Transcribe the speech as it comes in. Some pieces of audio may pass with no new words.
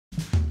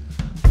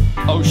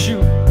Oh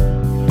shoot.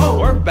 Oh,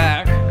 we're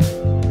back.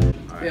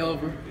 Hey,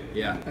 Oliver.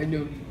 Yeah. How you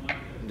doing?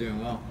 I'm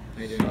doing well.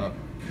 How you doing?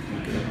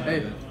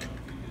 Hey.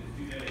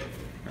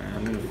 Alright,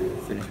 I'm gonna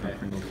finish my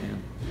Pringle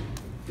can.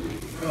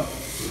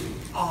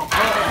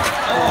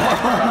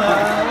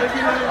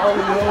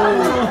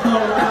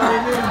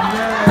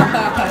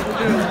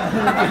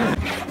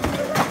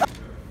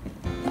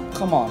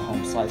 Come on,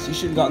 Home Slice. You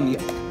should have gotten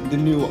the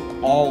new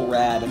all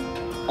rad,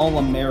 all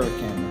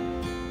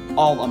American,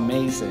 all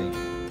amazing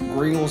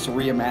Gringles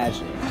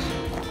Reimagined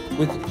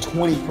with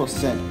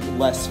 20%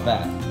 less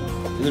fat.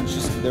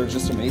 They're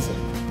just amazing.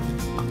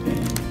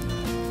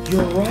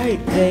 You're right,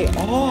 they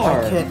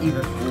are. I can't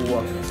even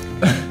look.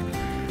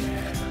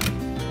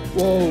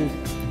 Whoa.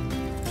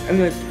 And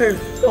it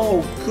tastes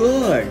so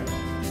good.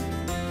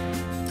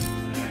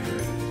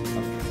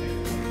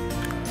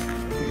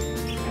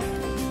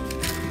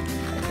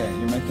 Okay,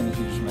 you're making a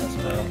huge mess,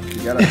 bro.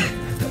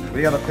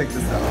 We gotta pick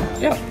this up.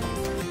 Yeah.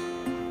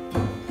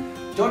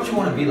 Don't you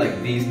want to be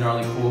like these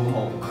gnarly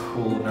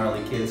cool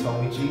gnarly kids,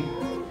 homie G?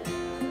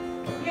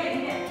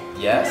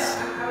 Yes?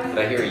 Did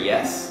I hear a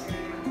yes?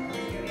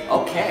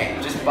 Okay,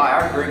 just buy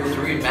Our Gringles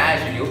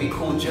Reimagined. You'll be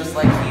cool just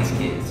like these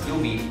kids. You'll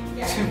be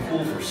too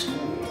cool for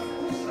school.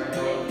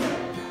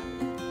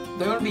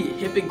 They're gonna be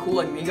hip and cool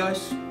like me,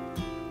 guys.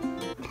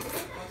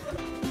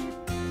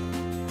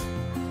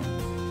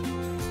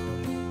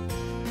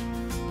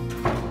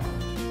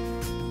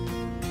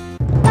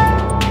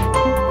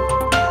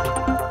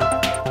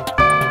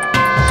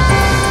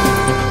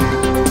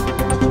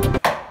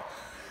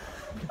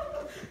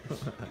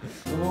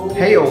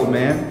 Hey, old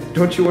man,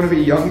 don't you want to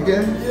be young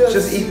again? Yes.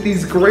 Just eat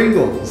these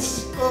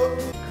Gringles.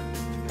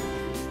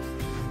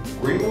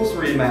 Gringles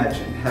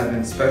Reimagined have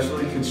been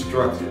specially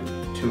constructed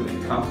to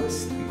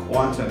encompass the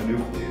quantum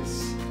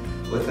nucleus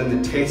within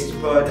the taste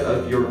bud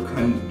of your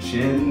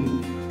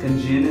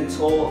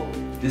congenital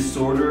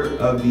disorder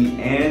of the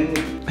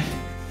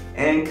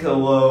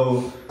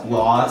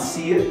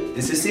ankylosing.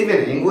 Is this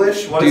even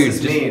English? What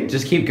does this mean?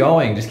 Just keep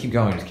going. Just keep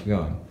going. Just keep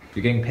going.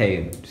 You're getting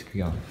paid. Just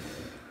keep going.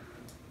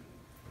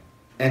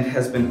 And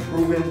has been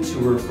proven to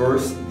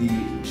reverse the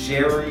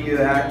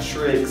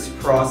geriatrics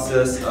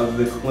process of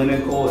the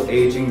clinical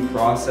aging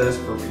process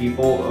for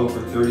people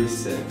over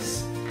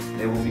 36.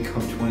 They will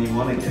become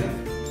 21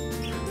 again.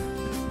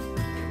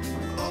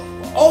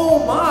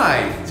 Oh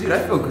my! Dude, I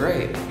feel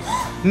great.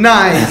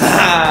 Nice!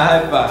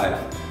 High five.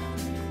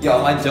 Yo,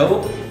 am I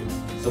dope?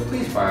 So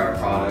please buy our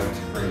product,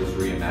 Gringles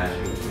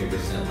Reimagined with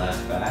 20% less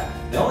fat.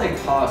 They only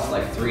cost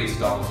like 3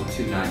 installments of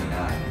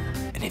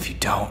 $2.99. And if you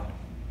don't,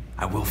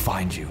 I will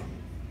find you.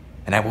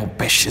 And I will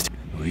bash it.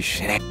 We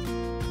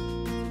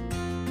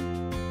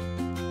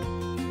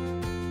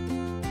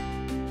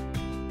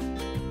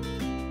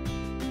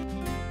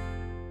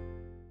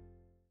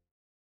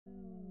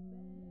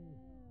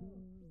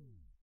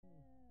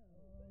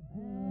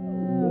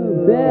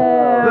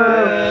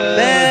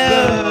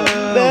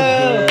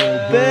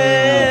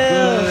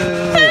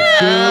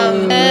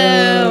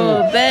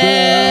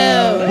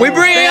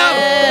bring up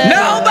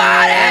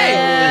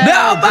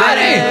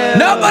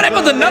nobody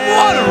but the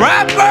 #1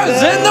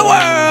 rappers in the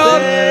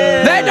world.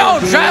 They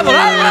don't travel all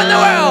around the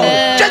world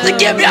just to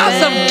give y'all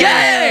some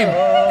game.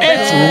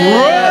 It's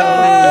real.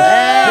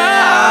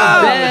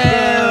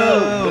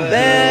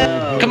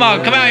 Come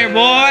on here,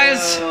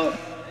 boys.